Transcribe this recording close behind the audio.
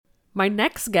My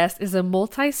next guest is a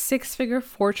multi six-figure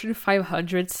Fortune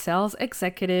 500 sales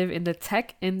executive in the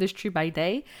tech industry by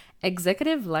day,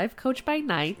 executive life coach by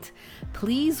night.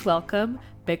 Please welcome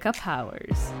Becca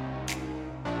Powers.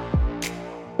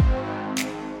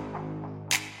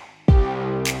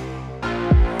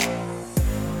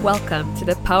 Welcome to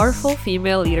the Powerful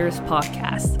Female Leaders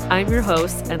Podcast. I'm your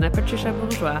host, Anna Patricia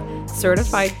Bourgeois,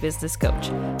 certified business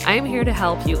coach. I am here to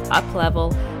help you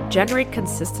up-level, generate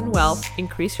consistent wealth,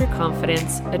 increase your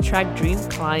confidence, attract dream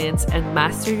clients, and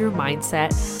master your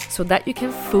mindset so that you can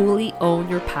fully own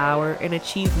your power and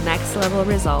achieve next-level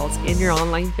results in your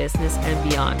online business and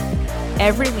beyond.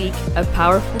 Every week, a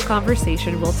powerful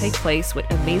conversation will take place with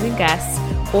amazing guests,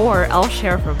 or I'll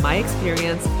share from my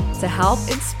experience to help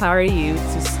inspire you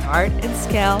to start and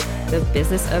scale the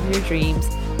business of your dreams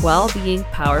while being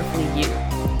powerfully you.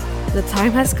 The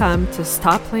time has come to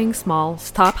stop playing small,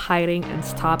 stop hiding, and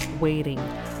stop waiting.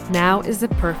 Now is the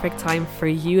perfect time for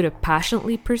you to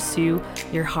passionately pursue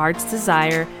your heart's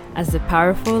desire as the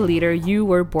powerful leader you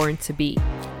were born to be.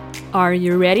 Are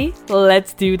you ready?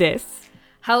 Let's do this.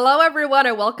 Hello, everyone,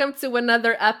 and welcome to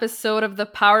another episode of the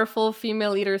Powerful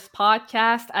Female Leaders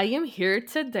Podcast. I am here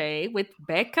today with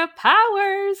Becca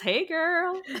Powers. Hey,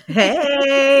 girl.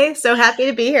 Hey, so happy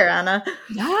to be here, Anna.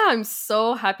 Yeah, I'm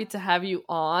so happy to have you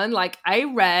on. I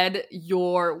read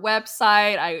your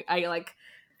website. I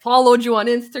followed you on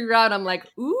Instagram. I'm like,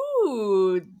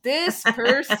 ooh, this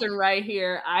person right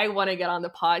here, I want to get on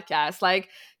the podcast.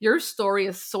 Your story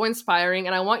is so inspiring,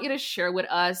 and I want you to share with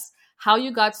us how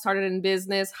you got started in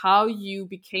business, how you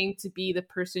became to be the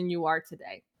person you are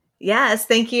today. Yes,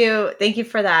 thank you. Thank you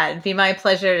for that. It'd be my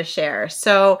pleasure to share.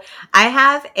 So I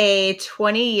have a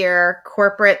 20-year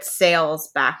corporate sales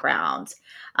background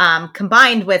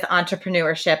combined with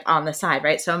entrepreneurship on the side,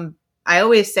 right? So I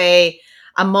always say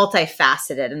I'm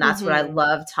multifaceted, and that's what I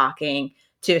love talking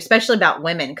to, especially about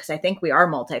women, because I think we are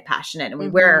multi-passionate and we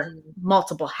wear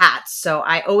multiple hats. So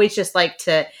I always just like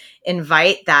to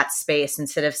invite that space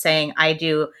instead of saying I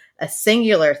do a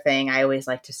singular thing. I always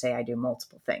like to say I do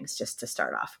multiple things just to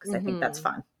start off, because I think that's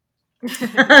fun.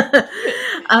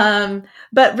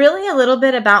 But really a little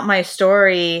bit about my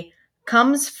story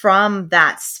comes from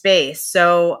that space.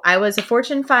 So I was a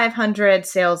Fortune 500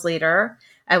 sales leader.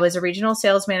 I was a regional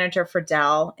sales manager for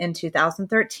Dell in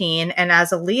 2013. And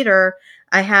as a leader,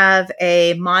 I have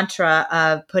a mantra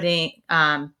of putting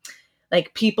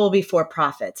people before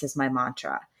profits is my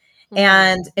mantra.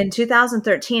 And in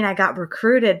 2013, I got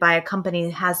recruited by a company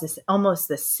that has this almost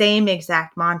the same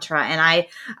exact mantra. And I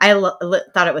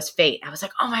thought it was fate. I was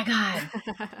like, oh my God,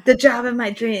 the job of my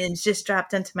dreams just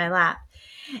dropped into my lap.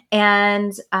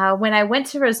 And when I went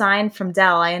to resign from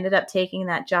Dell, I ended up taking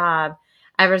that job.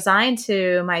 I resigned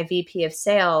to my VP of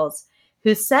sales,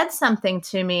 who said something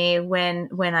to me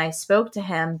when I spoke to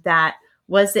him that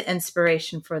was the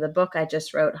inspiration for the book I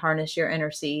just wrote, Harness Your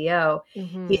Inner CEO.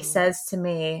 He says to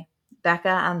me, Becca,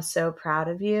 I'm so proud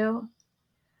of you.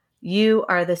 You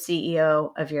are the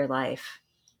CEO of your life.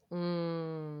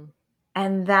 And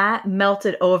that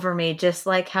melted over me, just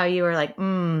like how you were like,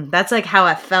 that's like how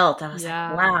I felt. I was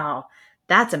like, wow,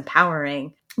 that's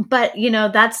empowering. But,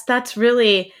 that's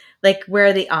really like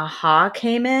where the aha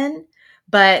came in.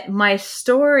 But my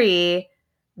story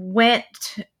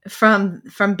went from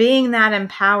being that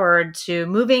empowered to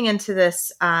moving into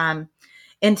this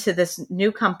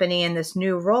new company and this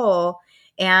new role.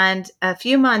 And a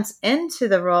few months into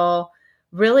the role,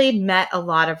 really met a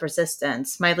lot of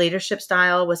resistance. My leadership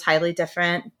style was highly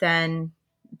different than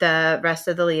the rest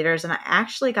of the leaders. And I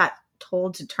actually got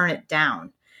told to turn it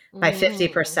down by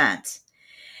 50%.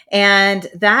 And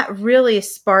that really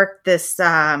sparked this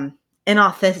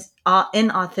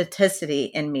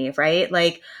inauthenticity in me, right?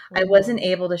 I wasn't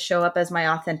able to show up as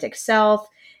my authentic self.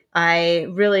 I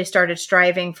really started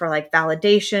striving for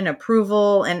validation,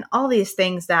 approval, and all these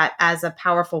things that as a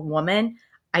powerful woman,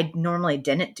 I normally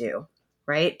didn't do,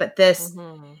 right? But this,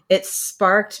 it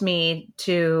sparked me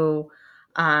to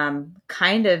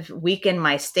kind of weaken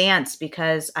my stance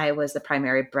because I was the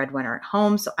primary breadwinner at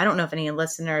home. So I don't know if any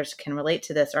listeners can relate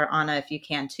to this, or Anna, if you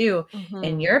can too,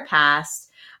 in your past.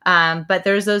 But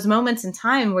there's those moments in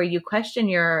time where you question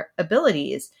your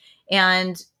abilities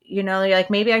and, you're like,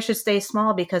 maybe I should stay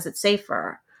small because it's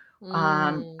safer.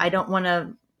 I don't want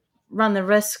to run the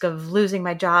risk of losing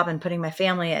my job and putting my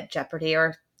family at jeopardy,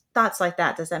 or thoughts like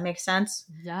that. Does that make sense?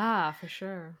 Yeah, for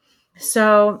sure.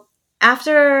 So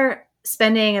after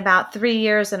spending about 3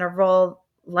 years in a role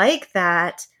like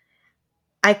that,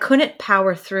 I couldn't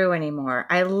power through anymore.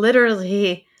 I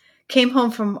literally came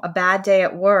home from a bad day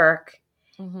at work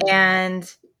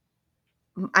and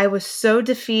I was so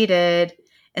defeated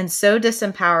and so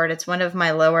disempowered. It's one of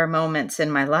my lower moments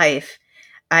in my life.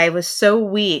 I was so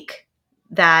weak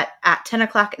that at 10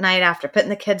 o'clock at night, after putting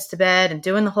the kids to bed and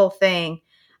doing the whole thing,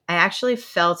 I actually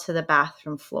fell to the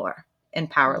bathroom floor in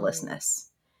powerlessness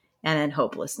and in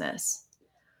hopelessness.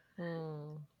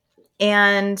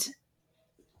 And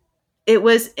it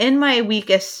was in my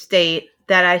weakest state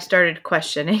that I started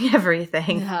questioning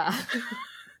everything. Yeah.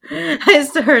 I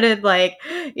started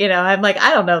I'm like,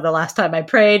 I don't know the last time I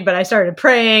prayed, but I started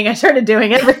praying. I started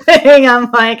doing everything.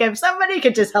 I'm like, if somebody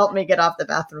could just help me get off the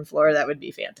bathroom floor, that would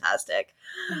be fantastic.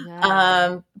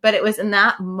 Yeah. But it was in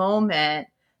that moment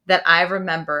that I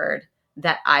remembered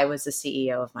that I was the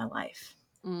CEO of my life,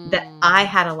 that I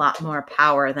had a lot more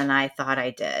power than I thought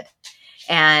I did.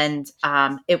 And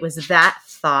it was that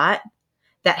thought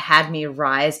that had me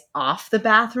rise off the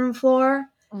bathroom floor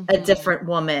a different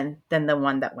woman than the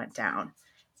one that went down.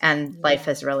 And life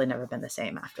has really never been the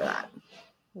same after that.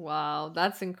 Wow,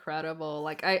 that's incredible.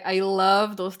 Like I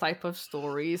love those type of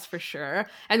stories for sure.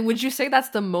 And would you say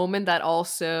that's the moment that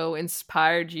also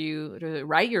inspired you to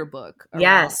write your book around?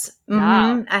 Yes.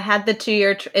 Mm-hmm. I had the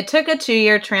 2-year, it took a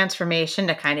 2-year transformation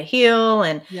to kind of heal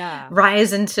and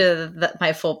rise into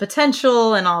my full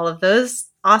potential and all of those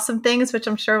awesome things, which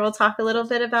I'm sure we'll talk a little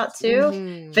bit about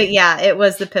too. But yeah, it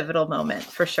was the pivotal moment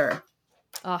for sure.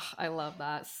 Oh, I love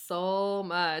that so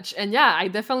much. And yeah, I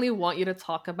definitely want you to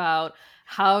talk about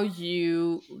how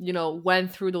you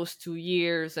went through those 2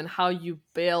 years and how you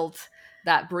built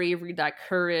that bravery, that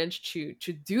courage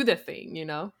to do the thing,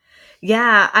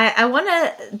 Yeah, I want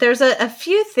to, there's a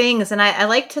few things, and I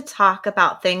like to talk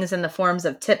about things in the forms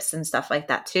of tips and stuff like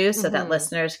that too, so that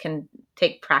listeners can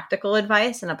take practical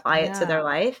advice and apply it to their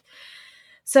life.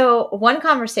 So one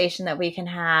conversation that we can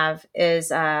have is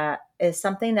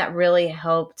something that really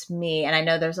helped me. And I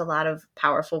know there's a lot of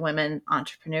powerful women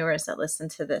entrepreneurs that listen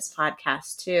to this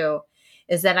podcast too,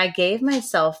 is that I gave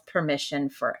myself permission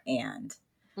for and.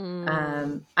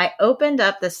 I opened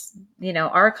up this,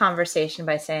 our conversation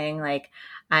by saying like,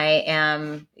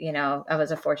 I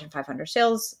was a Fortune 500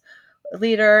 sales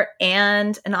leader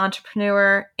and an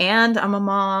entrepreneur, and I'm a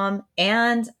mom,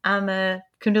 and I'm a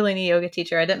Kundalini yoga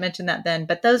teacher. I didn't mention that then,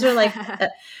 but those are like,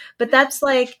 but that's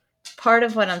like part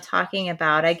of what I'm talking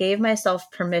about. I gave myself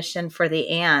permission for the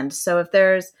and. So if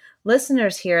there's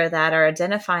listeners here that are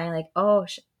identifying like, oh,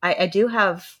 I do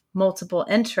have multiple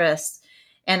interests,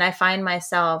 and I find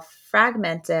myself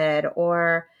fragmented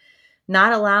or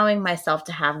not allowing myself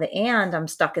to have the and, I'm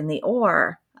stuck in the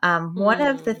or. One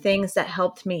of the things that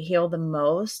helped me heal the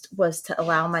most was to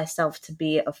allow myself to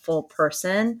be a full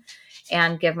person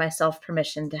and give myself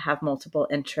permission to have multiple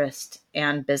interests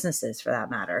and businesses for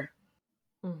that matter.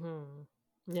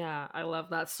 Yeah, I love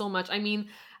that so much. I mean,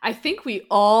 I think we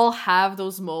all have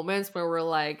those moments where we're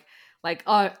like,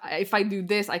 oh, if I do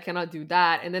this, I cannot do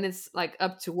that. And then it's like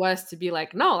up to us to be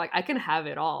like, no, like I can have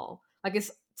it all. Like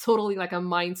it's totally like a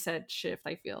mindset shift,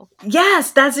 I feel.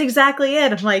 Yes, that's exactly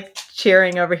it. I'm like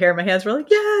cheering over here. My hands were like,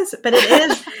 yes, but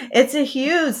it's a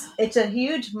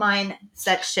huge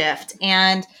mindset shift.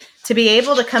 And to be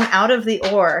able to come out of the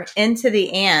or into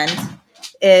the and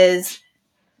is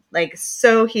like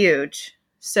so huge,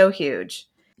 so huge.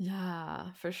 Yeah,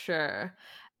 for sure.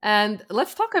 And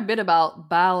let's talk a bit about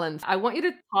balance. I want you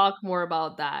to talk more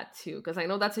about that too, because I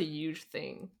know that's a huge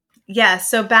thing. Yeah,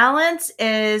 so balance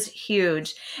is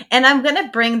huge. And I'm going to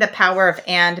bring the power of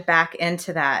and back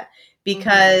into that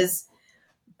because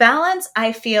balance,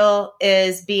 I feel,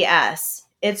 is BS.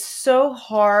 It's so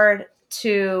hard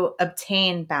to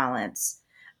obtain balance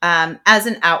as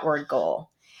an outward goal.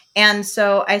 And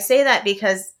so I say that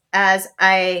because as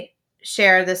I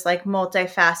share this like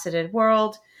multifaceted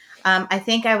world, I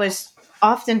think I was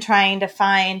often trying to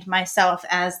find myself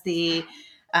as the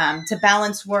to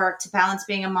balance work, to balance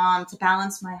being a mom, to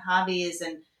balance my hobbies,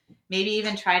 and maybe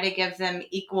even try to give them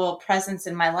equal presence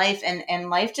in my life. And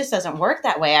life just doesn't work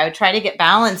that way. I would try to get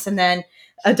balance, and then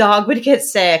a dog would get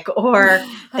sick, or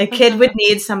a kid would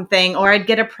need something, or I'd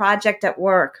get a project at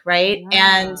work, right?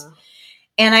 Yeah.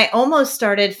 And I almost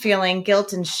started feeling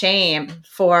guilt and shame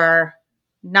for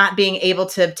not being able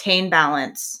to obtain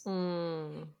balance.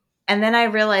 And then I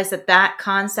realized that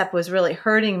concept was really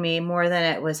hurting me more than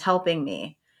it was helping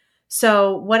me.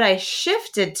 So what I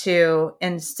shifted to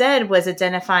instead was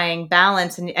identifying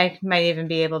balance. And I might even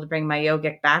be able to bring my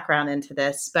yogic background into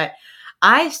this, but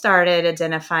I started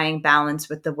identifying balance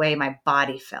with the way my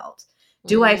body felt.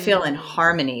 Do I feel in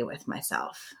harmony with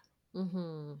myself?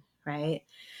 Right?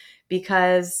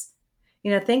 Because,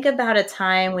 think about a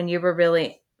time when you were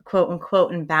really quote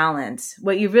unquote in balance.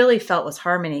 What you really felt was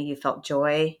harmony. You felt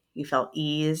joy. You felt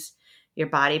ease. Your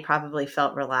body probably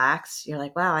felt relaxed. You're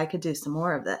like, wow, I could do some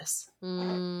more of this.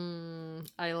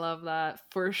 I love that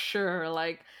for sure.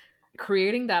 Like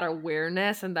creating that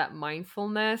awareness and that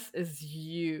mindfulness is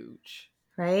huge.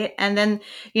 Right. And then,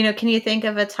 can you think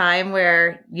of a time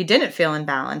where you didn't feel in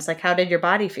balance? Like, how did your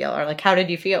body feel? Or like, how did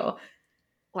you feel?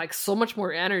 Like so much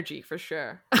more energy for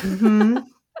sure. Mm-hmm.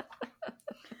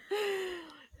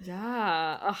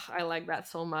 Yeah. Ugh, I like that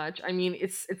so much. I mean,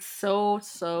 it's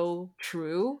so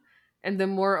true. And the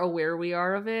more aware we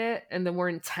are of it and the more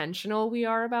intentional we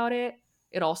are about it,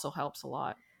 it also helps a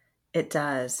lot. It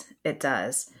does. It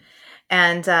does.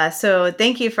 And so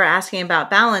thank you for asking about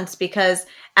balance, because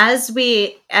as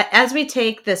we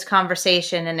take this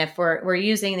conversation, and if we're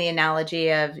using the analogy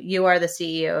of you are the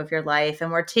CEO of your life,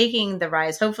 and we're taking the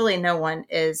rise, hopefully no one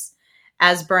is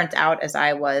as burnt out as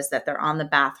I was that they're on the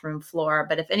bathroom floor.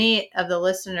 But if any of the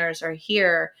listeners are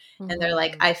here and they're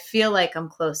like, Mhm. I feel like I'm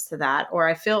close to that, or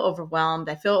I feel overwhelmed,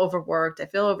 I feel overworked, I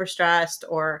feel overstressed,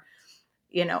 or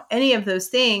any of those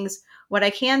things, what I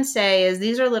can say is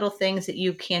these are little things that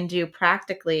you can do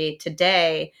practically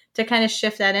today to kind of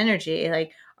shift that energy.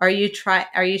 Like, are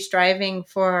you striving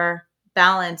for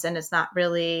balance, and it's not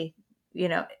really,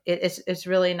 it's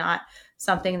really not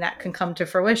something that can come to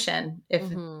fruition.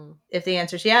 Mhm. If the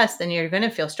answer is yes, then you're going to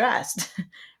feel stressed,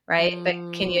 right? But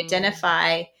can you Mm.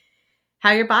 identify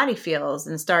how your body feels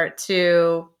and start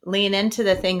to lean into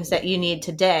the things that you need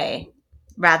today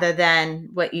rather than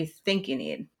what you think you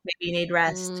need? Maybe you need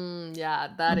rest. Yeah,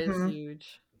 that is Hmm.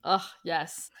 huge. Ugh,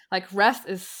 yes. Like rest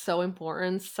is so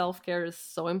important. Self-care is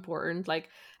so important. Like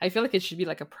I feel like it should be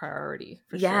like a priority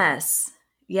for sure. Yes.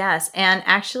 Yes. And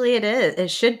actually it is. It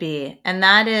should be. And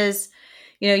that is,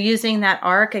 using that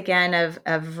arc again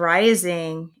of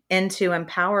rising into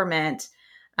empowerment.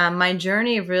 My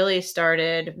journey really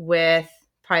started with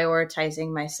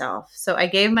prioritizing myself. So I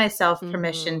gave myself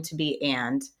permission Mhm. to be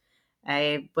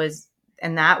I was,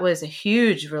 and that was a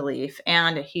huge relief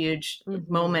and a huge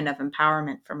moment Mhm. of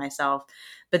empowerment for myself.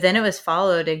 But then it was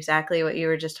followed exactly what you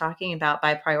were just talking about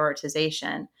by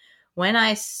prioritization. When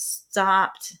I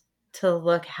stopped to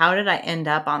look, how did I end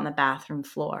up on the bathroom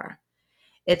floor?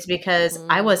 It's because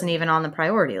I wasn't Mm. even on the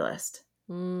priority list.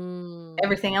 Mm.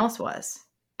 Everything else was.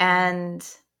 And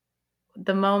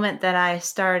the moment that I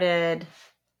started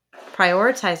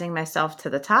prioritizing myself to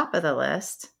the top of the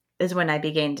list is when I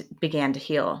began to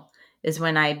heal, is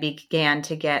when I began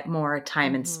to get more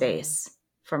time and Mhm. space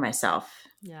for myself.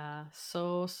 Yeah,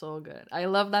 so good. I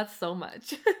love that so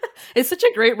much. It's such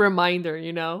a great reminder,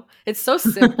 you know? It's so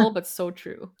simple but so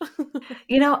true.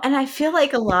 And I feel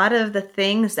like a lot of the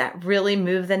things that really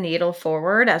move the needle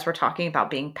forward as we're talking about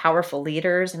being powerful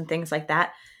leaders and things like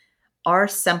that are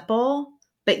simple,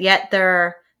 but yet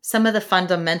they're some of the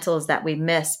fundamentals that we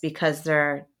miss because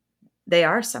they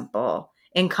are simple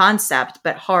in concept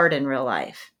but hard in real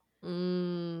life.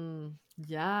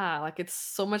 Yeah, like it's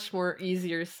so much more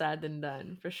easier said than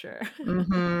done, for sure.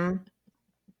 Mhm.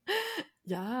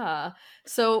 Yeah.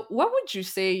 So, what would you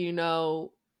say,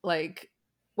 like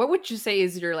what would you say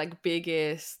is your like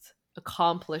biggest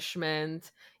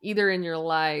accomplishment either in your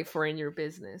life or in your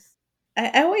business?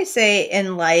 I always say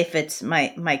in life, it's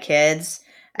my kids.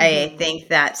 I Mhm. think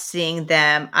that seeing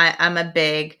them, I'm a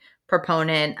big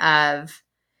proponent of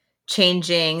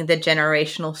changing the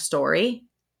generational story,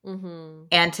 Mhm.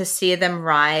 and to see them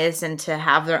rise and to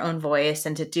have their own voice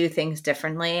and to do things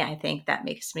differently. I think that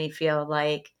makes me feel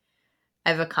like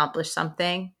I've accomplished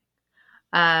something.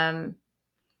 Um,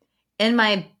 in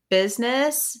my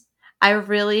business, I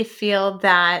really feel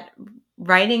that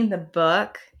writing the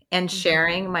book and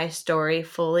sharing Mhm. my story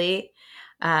fully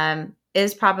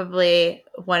is probably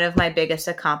one of my biggest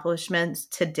accomplishments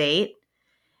to date.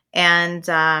 And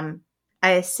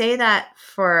I say that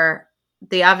for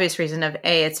the obvious reason of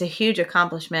A, it's a huge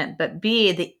accomplishment, but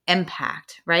B, the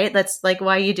impact, right? That's like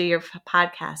why you do your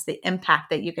podcast, the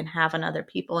impact that you can have on other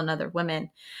people and other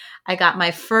women. I got my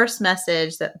first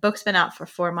message. That book's been out for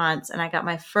 4 months, and I got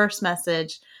my first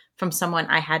message from someone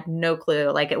I had no clue.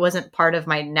 Like, it wasn't part of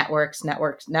my networks, like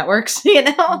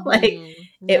Mhm.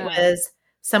 it Yeah. was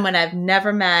someone I've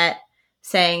never met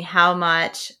saying how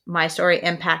much my story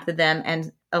impacted them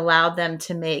and allowed them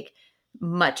to make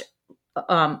much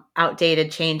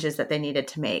outdated changes that they needed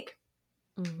to make.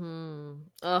 Mhm.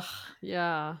 Ugh,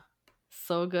 yeah.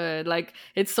 So good. Like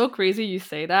it's so crazy you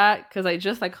say that because I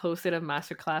just like hosted a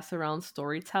masterclass around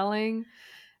storytelling.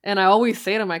 And I always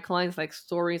say to my clients, like,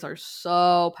 stories are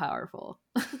so powerful.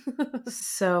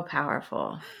 So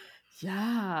powerful.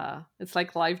 Yeah, it's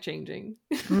like life changing.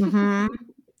 Mm-hmm.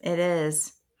 It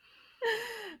is.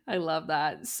 I love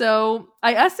that. So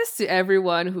I ask this to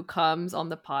everyone who comes on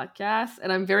the podcast,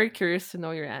 and I'm very curious to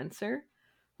know your answer.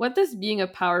 What does being a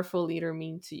powerful leader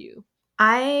mean to you?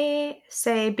 I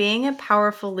say being a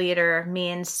powerful leader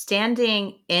means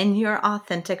standing in your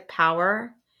authentic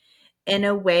power in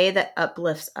a way that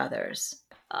uplifts others.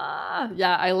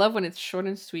 Yeah, I love when it's short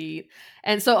and sweet.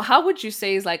 And so, how would you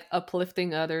say is like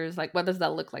uplifting others? Like, what does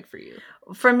that look like for you?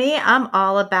 For me, I'm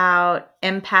all about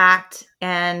impact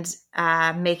and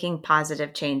making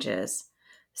positive changes.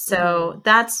 So Mm-hmm.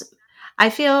 that's, I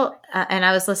feel, and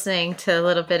I was listening to a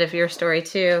little bit of your story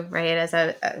too, right? As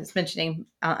I was mentioning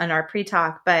on our pre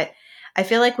talk, but I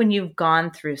feel like when you've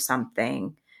gone through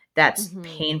something that's Mm-hmm.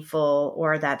 painful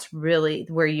or that's really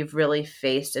where you've really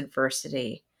faced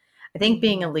adversity, I think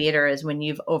being a Mm-hmm. leader is when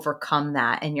you've overcome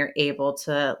that and you're able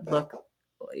to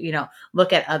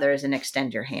look at others and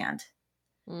extend your hand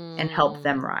and help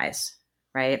them Mm-hmm. rise,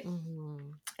 right? Mm-hmm.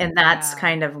 And that's Yeah.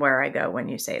 kind of where I go when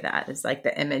you say that. Is like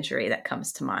the imagery that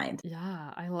comes to mind.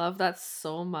 Yeah, I love that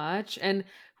so much. And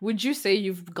would you say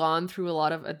you've gone through a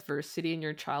lot of adversity in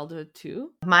your childhood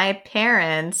too? My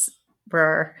parents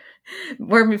were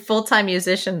were full-time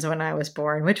musicians when I was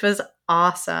born, which was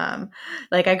awesome.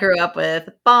 Like I grew up with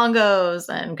bongos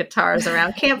and guitars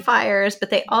around campfires, but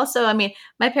they also, I mean,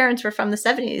 my parents were from the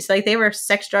 70s. Like they were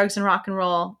sex, drugs, and rock and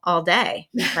roll all day,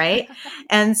 right?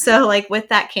 And so like with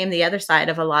that came the other side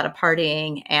of a lot of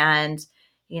partying and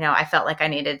I felt like I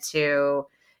needed to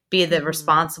be the Mm-hmm.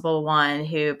 responsible one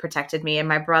who protected me and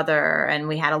my brother. And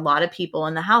we had a lot of people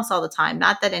in the house all the time.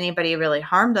 Not that anybody really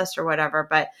harmed us or whatever,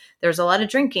 but there's a lot of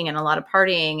drinking and a lot of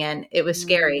partying, and it was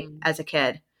scary Mm-hmm. as a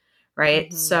kid. Right.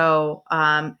 Mm-hmm. So,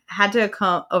 had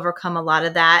to overcome a lot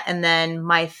of that. And then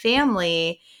my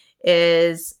family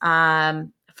is,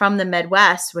 from the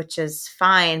Midwest, which is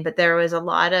fine, but there was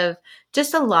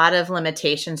just a lot of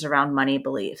limitations around money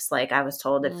beliefs. Like I was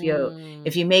told, if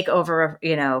you make over,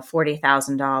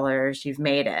 $40,000, you've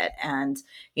made it. And,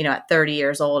 at 30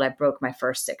 years old, I broke my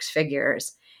first six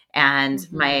figures and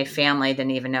my Mm-hmm. family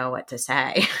didn't even know what to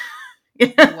say.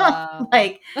 Wow.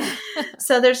 Like,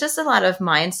 so there's just a lot of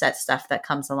mindset stuff that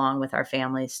comes along with our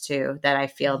families too, that I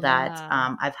feel that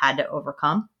Yeah. I've had to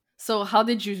overcome. So how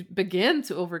did you begin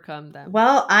to overcome them?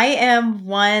 Well, I am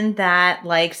one that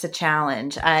likes a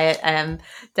challenge. I am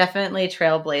definitely a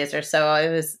trailblazer. So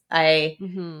I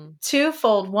Mm-hmm.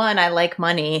 twofold. One, I like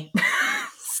money.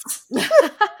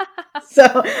 So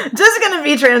just going to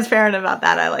be transparent about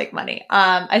that. I like money.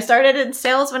 I started in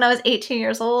sales when I was 18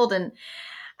 years old and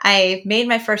I made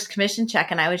my first commission check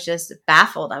and I was just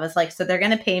baffled. I was like, so they're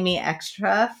going to pay me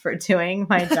extra for doing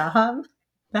my job?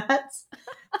 That's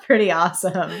pretty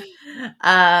awesome.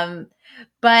 Um,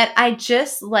 but I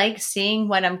just like seeing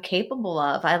what I'm capable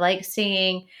of. I like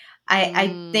seeing,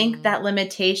 I think Mm. that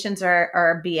limitations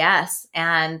are BS.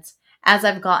 And as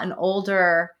I've gotten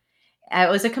older, I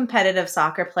was a competitive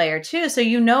soccer player too. So,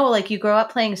 like you grow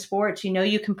up playing sports,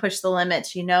 you can push the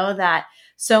limits, that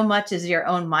so much is your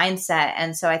own mindset.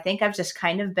 And so I think I've just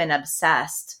kind of been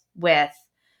obsessed with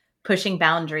pushing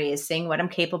boundaries, seeing what I'm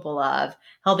capable of,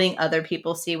 helping other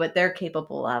people see what they're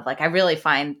capable of. Like I really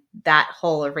find that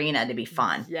whole arena to be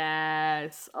fun.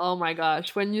 Yes. Oh my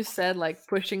gosh. When you said like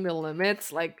pushing the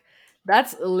limits, like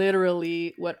that's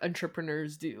literally what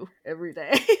entrepreneurs do every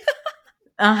day.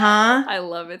 Uh-huh. I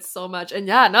love it so much. And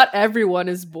yeah, not everyone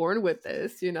is born with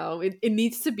this, you know. It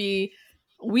needs to be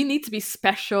we need to be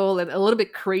special and a little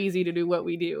bit crazy to do what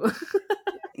we do.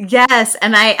 Yes.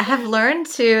 And I have learned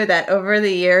too that over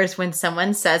the years, when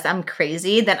someone says I'm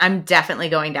crazy, then I'm definitely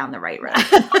going down the right road.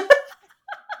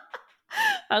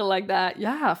 I like that.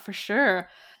 Yeah, for sure.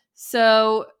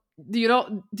 So, do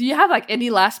you have like any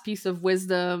last piece of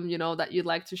wisdom, that you'd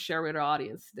like to share with our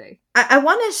audience today? I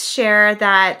want to share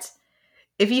that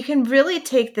if you can really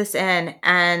take this in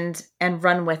and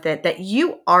run with it, that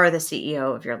you are the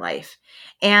CEO of your life.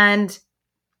 And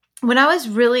when I was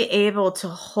really able to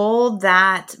hold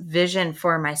that vision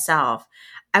for myself,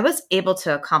 I was able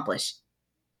to accomplish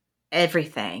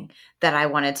everything that I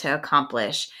wanted to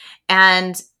accomplish.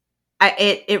 And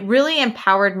it really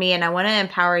empowered me. And I want to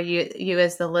empower you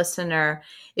as the listener.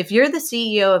 If you're the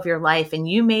CEO of your life and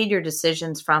you made your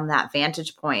decisions from that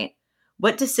vantage point,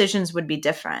 what decisions would be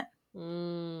different?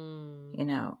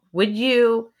 Mm. Would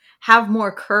you have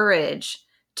more courage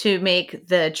to make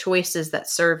the choices that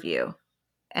serve you?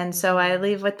 And so I Mm-hmm.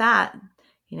 leave with that.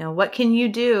 What can you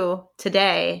do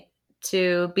today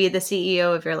to be the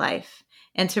CEO of your life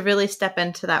and to really step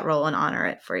into that role and honor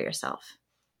it for yourself?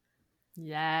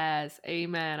 Yes,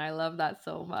 amen. I love that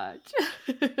so much.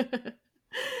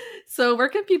 So where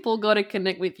can people go to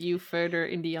connect with you further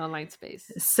in the online space?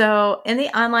 So in the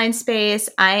online space,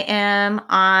 I am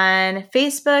on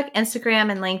Facebook,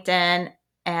 Instagram, and LinkedIn,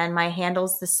 and my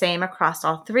handle's the same across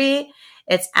all three.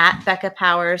 It's at Becca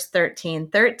Powers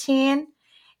 1313.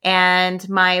 And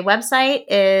my website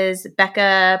is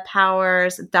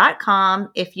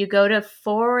beccapowers.com. If you go to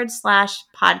 /podcast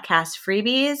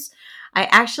freebies, I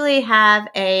actually have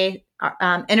a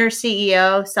inner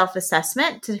CEO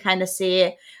self-assessment to kind of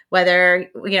see whether,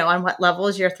 on what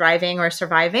levels you're thriving or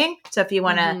surviving. So if you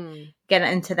want to get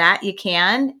into that, you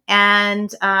can. And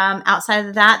outside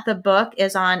of that, the book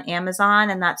is on Amazon,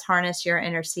 and that's Harness Your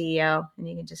Inner CEO. And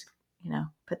you can just,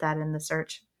 put that in the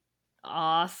search.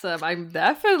 Awesome. I'm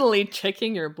definitely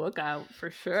checking your book out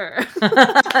for sure.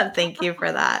 Thank you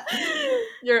for that.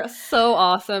 You're so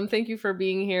awesome. Thank you for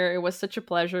being here. It was such a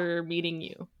pleasure meeting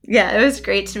you. Yeah, it was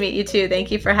great to meet you too. Thank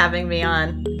you for having me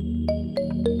on.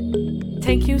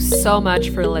 Thank you so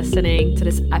much for listening to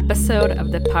this episode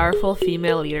of the Powerful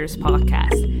Female Leaders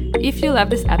podcast. If you love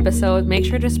this episode, make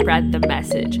sure to spread the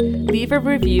message, leave a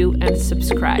review, and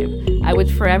subscribe. I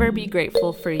would forever be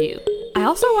grateful for you. I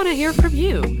also want to hear from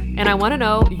you, and I want to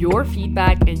know your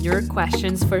feedback and your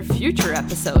questions for future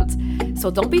episodes.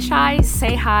 So don't be shy,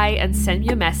 say hi, and send me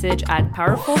a message at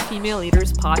Powerful Female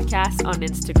Leaders Podcast on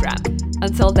Instagram.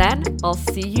 Until then, I'll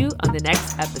see you on the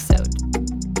next episode.